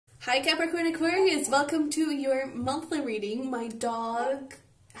Hi Capricorn-Aquarius, welcome to your monthly reading. My dog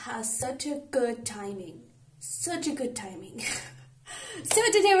has such a good timing. Such a good timing. So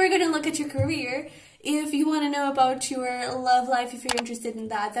today we're going to look at your career. If you want to know about your love life, if you're interested in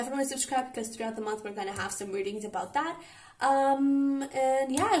that, definitely subscribe because throughout the month we're going to have some readings about that. And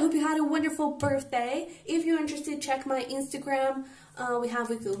yeah, I hope you had a wonderful birthday. If you're interested, check my Instagram. We have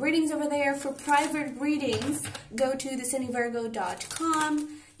weekly readings over there. For private readings, go to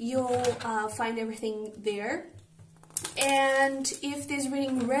thesunnyvirgo.com. You'll find everything there. And if this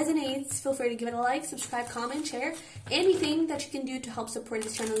reading resonates, feel free to give it a like, subscribe, comment, share. Anything that you can do to help support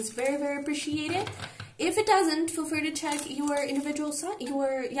this channel is very, very appreciated. If it doesn't, feel free to check your individual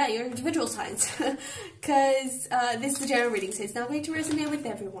individual signs, because this is a general reading, so it's not going to resonate with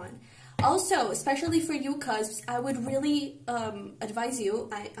everyone. Also, especially for you Cusps, I would really advise you,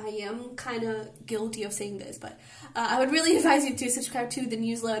 I am kind of guilty of saying this, but I would really advise you to subscribe to the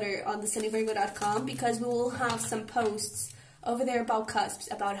newsletter on thesunnyvirgo.com, because we will have some posts over there about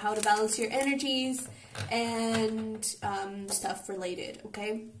Cusps, about how to balance your energies and stuff related,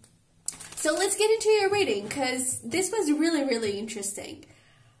 okay? So let's get into your reading, because this was really, really interesting.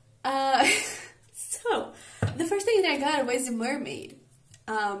 So, the first thing that I got was the Mermaid.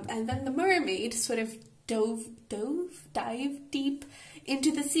 And then the Mermaid sort of dived deep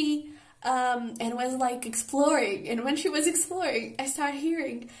into the sea, and was like exploring. And when she was exploring, I started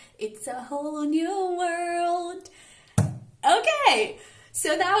hearing, "It's a whole new world." Okay,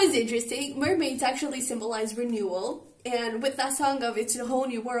 so that was interesting. Mermaids actually symbolize renewal. And with that song of "It's a Whole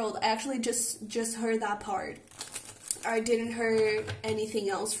New World," I actually just heard that part. I didn't hear anything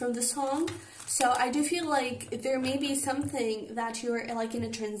else from the song. So I do feel like there may be something that you're like in a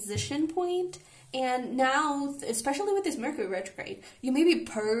transition point, and now, especially with this Mercury retrograde, you may be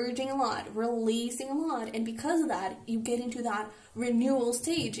purging a lot, releasing a lot, and because of that, you get into that renewal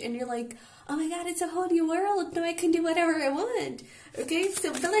stage, and you're like, oh my god, it's a whole new world, now I can do whatever I want. Okay,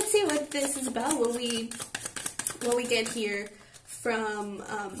 so but let's see what this is about, what we get here from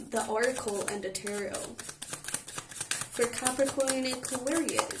the Oracle and the Tarot for Capricorn and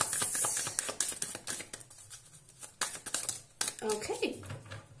Aquarius. Okay,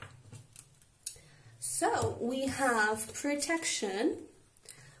 so we have protection,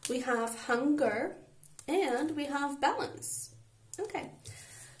 we have hunger, and we have balance. Okay,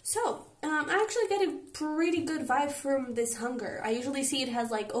 so I actually get a pretty good vibe from this hunger. I usually see it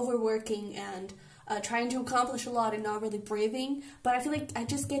as like overworking and trying to accomplish a lot and not really breathing, but I feel like I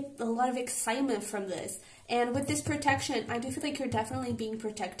just get a lot of excitement from this. And with this protection, I do feel like you're definitely being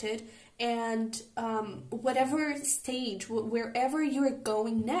protected, and whatever stage, wherever you're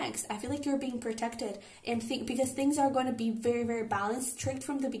going next, I feel like you're being protected, and because things are going to be very, very balanced straight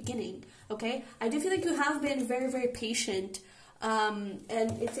from the beginning, okay? I do feel like you have been very, very patient, and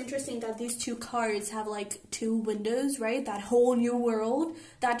it's interesting that these two cards have like two windows, right? That whole new world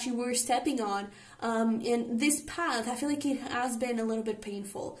that you were stepping on. In this path, I feel like it has been a little bit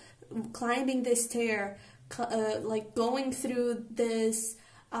painful. Climbing this stair, like going through this,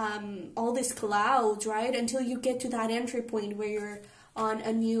 all these clouds, right? Until you get to that entry point where you're on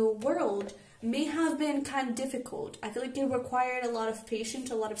a new world may have been kind of difficult. I feel like it required a lot of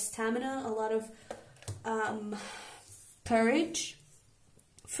patience, a lot of stamina, a lot of courage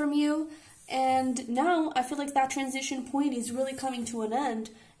from you. And now I feel like that transition point is really coming to an end.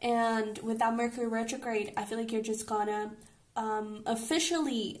 And with that Mercury retrograde, I feel like you're just gonna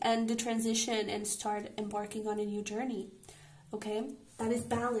officially end the transition and start embarking on a new journey. Okay, that is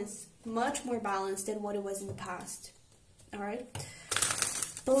balanced, much more balanced than what it was in the past. All right,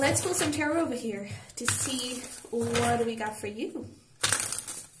 but let's pull some tarot over here to see what we got for you.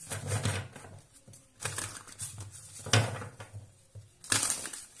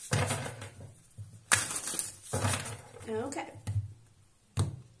 Okay.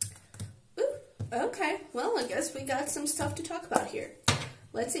 Okay, well, I guess we got some stuff to talk about here.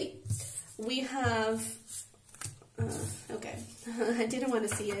 Let's see. We have, okay, I didn't want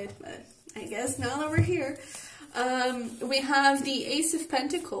to see it, but I guess now that we're here. We have the Ace of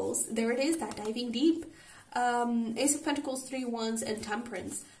Pentacles. There it is, that diving deep. Ace of Pentacles, 3 Wands, and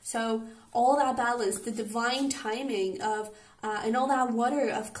Temperance. So all that balance, the divine timing of, and all that water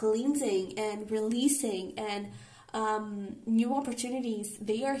of cleansing and releasing and new opportunities,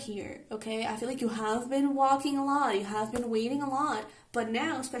 they are here, okay? I feel like you have been walking a lot, you have been waiting a lot, but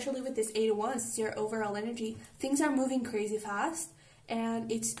now, especially with this 8 of Wands, your overall energy, things are moving crazy fast,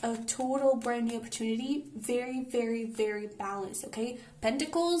 and it's a total brand new opportunity, very, very, very balanced, okay?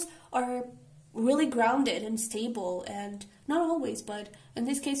 Pentacles are really grounded and stable, and not always, but in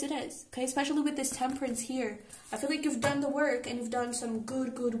this case it is, okay? Especially with this Temperance here. I feel like you've done the work, and you've done some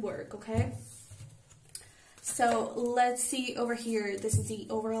good work, okay? So let's see over here. This is the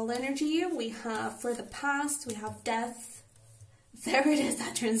overall energy. We have for the past, we have death. There it is,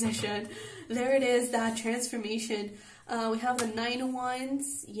 that transition. There it is, that transformation. We have the 9 of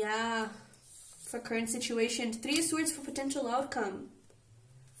Wands, yeah, for current situation. 3 of Swords for potential outcome.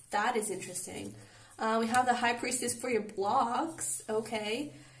 That is interesting. We have the High Priestess for your blocks,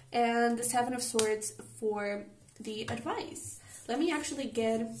 okay, and the 7 of Swords for the advice. Let me actually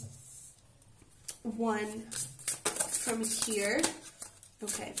get one from here,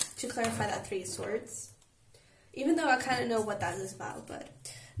 okay, to clarify that 3 of Swords. Even though I kind of know what that is about, but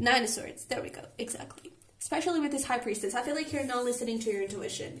 9 of Swords, there we go, exactly. Especially with this High Priestess, I feel like you're not listening to your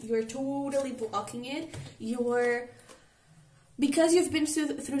intuition. You're totally blocking it. Because you've been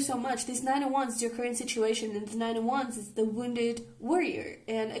through so much, this 9 of Wands is your current situation, and the 9 of Wands is the wounded warrior.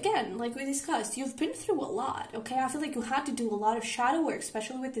 And again, like we discussed, you've been through a lot, okay? I feel like you had to do a lot of shadow work,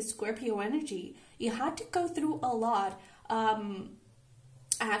 especially with this Scorpio energy. You had to go through a lot.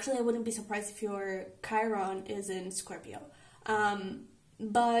 Actually, I wouldn't be surprised if your Chiron is in Scorpio.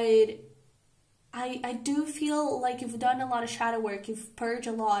 But I do feel like you've done a lot of shadow work, you've purged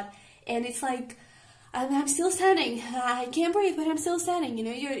a lot, and it's like, I'm still standing. I can't breathe, but I'm still standing. You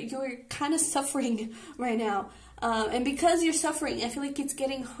know, you're kind of suffering right now. And because you're suffering, I feel like it's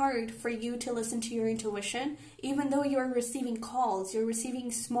getting hard for you to listen to your intuition, even though you're receiving calls, you're receiving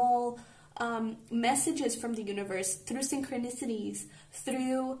small messages from the universe through synchronicities,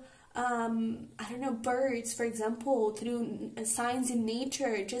 through, I don't know, birds, for example, through signs in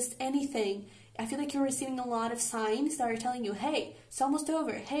nature, just anything. I feel like you're receiving a lot of signs that are telling you, hey, it's almost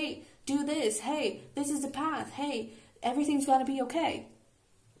over. Hey, do this. Hey, this is the path. Hey, everything's gonna be okay.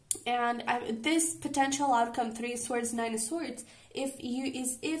 And this potential outcome, 3 of Swords, 9 of Swords, if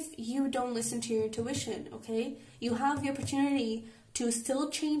you don't listen to your intuition, okay? You have the opportunity to still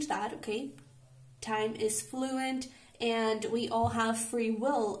change that, okay? Time is fluent, and we all have free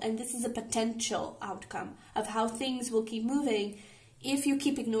will, and this is a potential outcome of how things will keep moving if you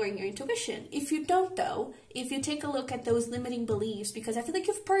keep ignoring your intuition. If you don't, though, if you take a look at those limiting beliefs, because I feel like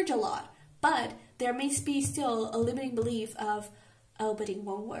you've purged a lot, but there may be still a limiting belief of, oh, but it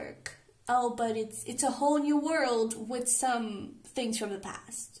won't work. Oh, but it's a whole new world with some things from the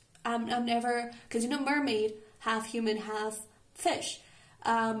past. I'm never, because you know, mermaid, half human, half fish.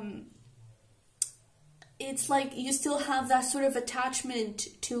 It's like you still have that sort of attachment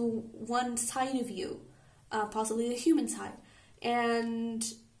to one side of you, possibly the human side. And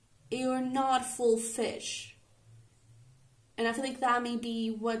you're not full fish. And I feel like that may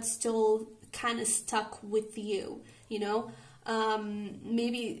be what's still kind of stuck with you, you know?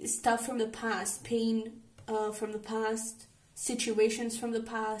 Maybe stuff from the past, pain from the past, situations from the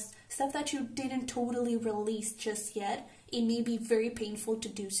past, stuff that you didn't totally release just yet. It may be very painful to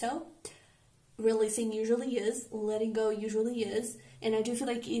do so. Releasing usually is, letting go usually is, and I do feel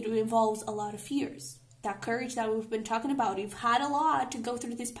like it involves a lot of fears. That courage that we've been talking about. You've had a lot to go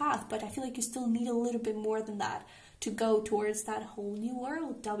through this path, but I feel like you still need a little bit more than that to go towards that whole new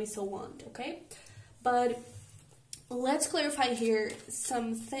world that we so want, okay? But let's clarify here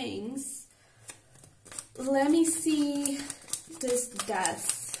some things. Let me see this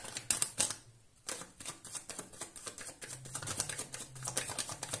death.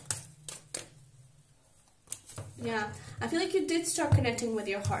 Yeah, I feel like you did start connecting with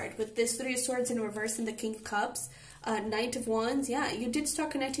your heart. With this 3 of Swords in reverse and the King of Cups, Knight of Wands, yeah, you did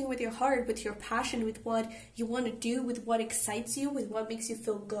start connecting with your heart, with your passion, with what you want to do, with what excites you, with what makes you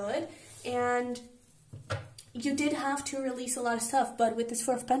feel good. And you did have to release a lot of stuff, but with this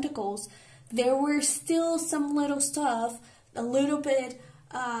 4 of Pentacles, there were still some little stuff, a little bit,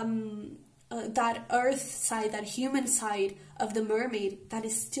 that earth side, that human side of the mermaid that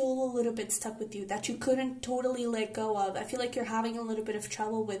is still a little bit stuck with you, that you couldn't totally let go of. I feel like you're having a little bit of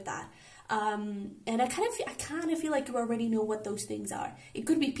trouble with that. And I kind of feel like you already know what those things are. It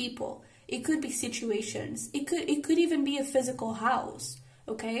could be people. It could be situations. It could even be a physical house.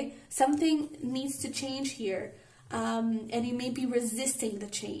 Okay? Something needs to change here. And you may be resisting the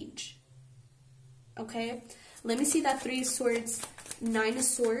change. Okay? Let me see that 3 of Swords, 9 of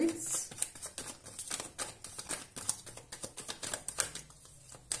Swords.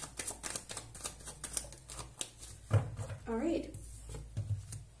 All right.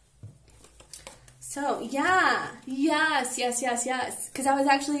 So, yeah, yes. Because I was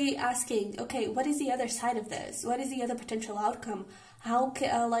actually asking, okay, what is the other side of this? What is the other potential outcome? How,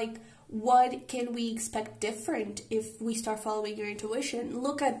 What can we expect different if we start following your intuition?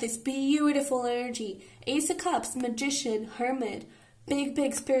 Look at this beautiful energy. Ace of Cups, Magician, Hermit.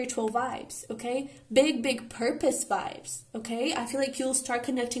 Big spiritual vibes, okay? Big purpose vibes, okay? I feel like you'll start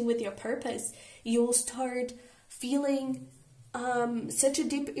connecting with your purpose. You'll start feeling such a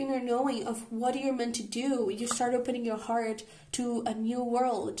deep inner knowing of what you're meant to do. You start opening your heart to a new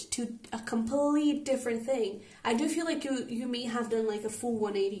world, to a complete different thing. I do feel like you may have done like a full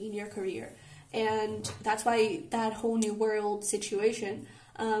 180 in your career, and that's why that whole new world situation.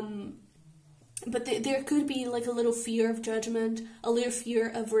 But there could be like a little fear of judgment, a little fear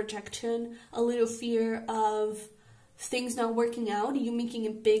of rejection, a little fear of things not working out, you making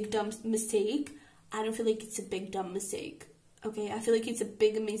a big dumb mistake. I don't feel like it's a big dumb mistake. Okay, I feel like it's a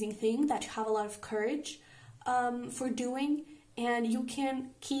big amazing thing that you have a lot of courage for doing, and you can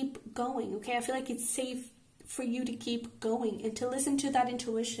keep going. Okay, I feel like it's safe for you to keep going and to listen to that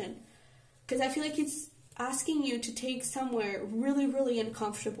intuition, because I feel like it's asking you to take somewhere really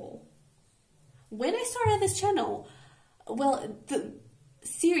uncomfortable. When I started this channel, well,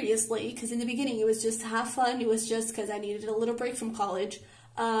 seriously, because in the beginning it was just to have fun, it was just because I needed a little break from college.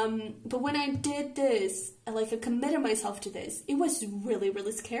 But when I did this, like I committed myself to this, it was really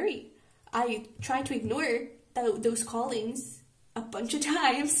scary. I tried to ignore those callings a bunch of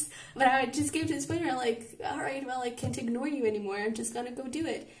times, but I just came to this point where I'm like, all right, well, I can't ignore you anymore. I'm just gonna go do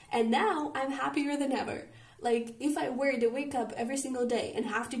it. And now I'm happier than ever. Like, if I were to wake up every single day and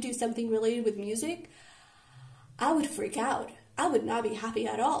have to do something related with music, I would freak out. I would not be happy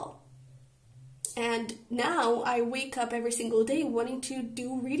at all. And now I wake up every single day wanting to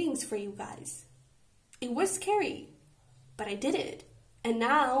do readings for you guys. It was scary, but I did it. And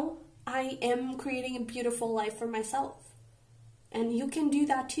now I am creating a beautiful life for myself. And you can do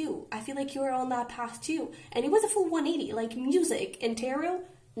that too. I feel like you're on that path too. And it was a full 180, like music and tarot,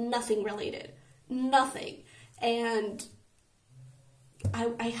 nothing related. Nothing. And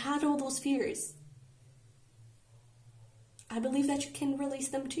I had all those fears. I believe that you can release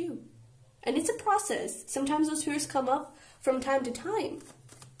them too. And it's a process. Sometimes those fears come up from time to time.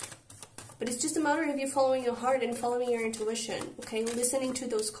 But it's just a matter of you following your heart and following your intuition, okay? Listening to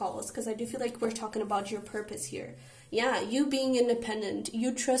those calls, because I do feel like we're talking about your purpose here. Yeah, you being independent,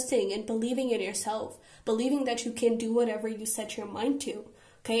 you trusting and believing in yourself, believing that you can do whatever you set your mind to.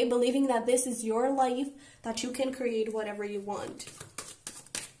 Okay, believing that this is your life, that you can create whatever you want.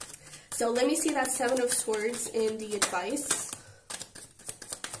 So let me see that Seven of Swords in the advice.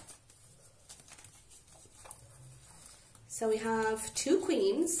 So we have two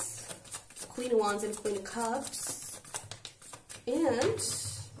queens, Queen of Wands and Queen of Cups. And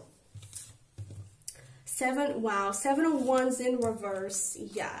Seven of Wands in reverse.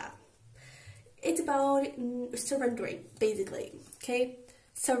 Yeah. It's about surrendering, basically, okay?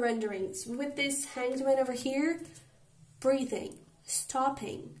 Surrendering. With this Hanged Man over here, breathing,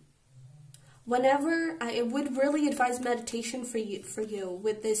 stopping. Whenever, I would really advise meditation for you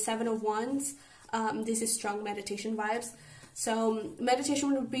with this Seven of Wands. This is strong meditation vibes. So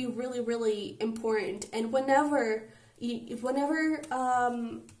meditation would be really important. And whenever you're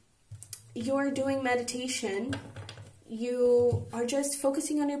doing meditation, you are just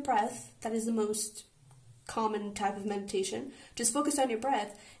focusing on your breath. That is the most common type of meditation. Just focus on your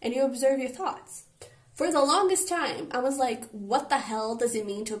breath and you observe your thoughts. For the longest time, I was like, what the hell does it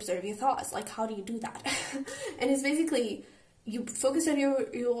mean to observe your thoughts? Like, how do you do that? And it's basically, you focus on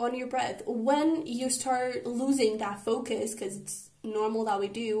your breath. When you start losing that focus, because it's normal that we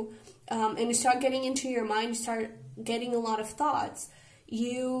do, and you start getting into your mind, you start getting a lot of thoughts,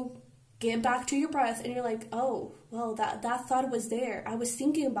 you get back to your breath and you're like, oh, well, that thought was there. I was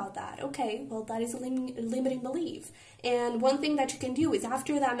thinking about that. Okay, well, that is a limiting belief. And one thing that you can do is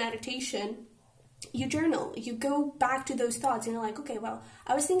after that meditation, you journal. You go back to those thoughts and you're like, okay, well,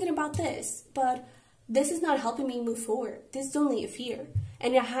 I was thinking about this, but this is not helping me move forward. This is only a fear.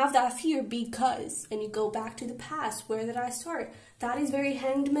 And you have that fear because, and you go back to the past. Where did I start? That is very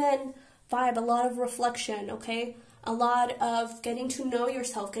Hanged Man vibe, a lot of reflection, okay? A lot of getting to know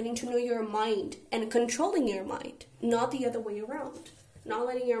yourself, getting to know your mind, and controlling your mind, not the other way around. Not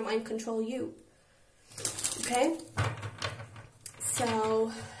letting your mind control you. Okay?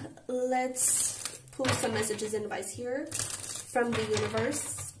 So, let's pull some messages and advice here from the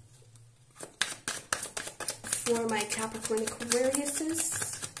universe for my Capricorn-Aquariuses.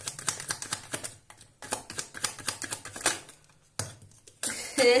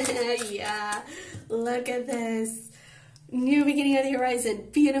 Yeah, look at this. New beginning on the horizon.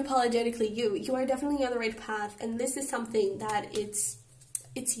 Be unapologetically you. You are definitely on the right path, and this is something that it's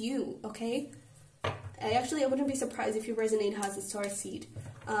you, okay? I wouldn't be surprised if you resonate as a star seed.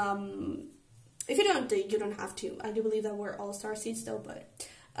 If you don't, you don't have to. I do believe that we're all star seeds though, but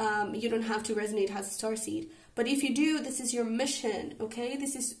you don't have to resonate as a star seed. But if you do, this is your mission, okay?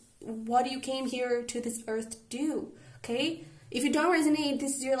 This is what you came here to this earth to do, okay? If you don't resonate,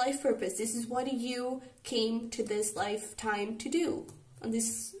 this is your life purpose. This is what you came to this lifetime to do.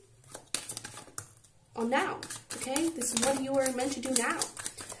 On now, okay? This is what you are meant to do now.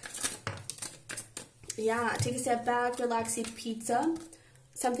 Yeah, take a step back, relax, eat pizza.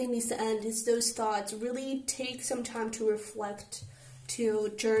 Something needs to end. It's those thoughts. Really take some time to reflect,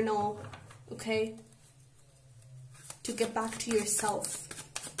 to journal, okay? To get back to yourself.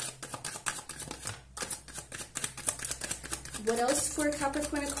 What else for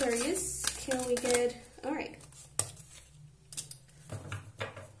Capricorn Aquarius can we get? All right.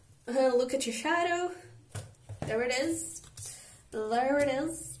 Look at your shadow. There it is. There it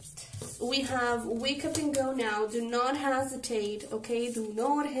is. We have wake up and go now. Do not hesitate, okay? Do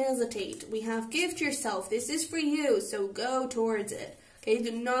not hesitate. We have gift yourself. This is for you, so go towards it. Okay,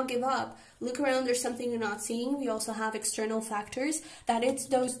 do not give up. Look around, there's something you're not seeing. We also have external factors. That it's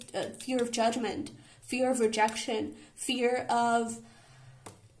those fear of judgment, fear of rejection, fear of,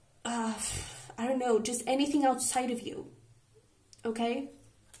 I don't know, just anything outside of you. Okay?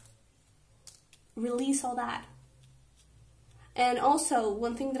 Release all that. And also,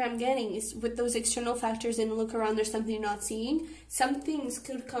 one thing that I'm getting is with those external factors and look around, there's something you're not seeing. Some things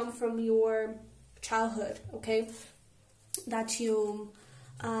could come from your childhood, okay? That you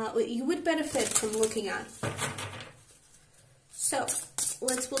would benefit from looking at. So,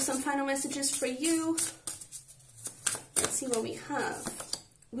 let's pull some final messages for you. Let's see what we have.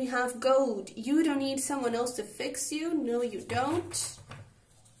 We have gold. You don't need someone else to fix you. No, you don't.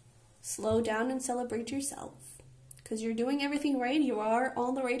 Slow down and celebrate yourself. Because you're doing everything right. You are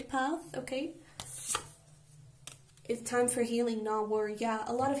on the right path, okay? It's time for healing, not war. Yeah,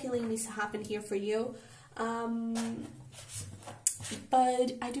 a lot of healing needs to happen here for you.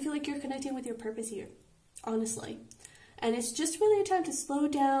 But I do feel like you're connecting with your purpose here, honestly. And it's just really a time to slow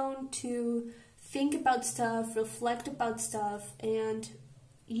down, to think about stuff, reflect about stuff, and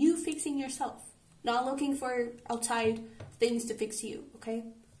you fixing yourself. Not looking for outside things to fix you, okay?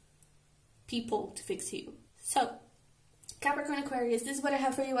 People to fix you. So, Capricorn Aquarius, this is what I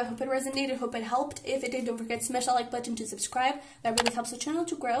have for you. I hope it resonated, hope it helped. If it did, don't forget to smash that like button to subscribe. That really helps the channel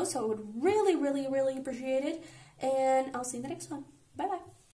to grow, so I would really, really, really appreciate it. And I'll see you in the next one. Bye-bye.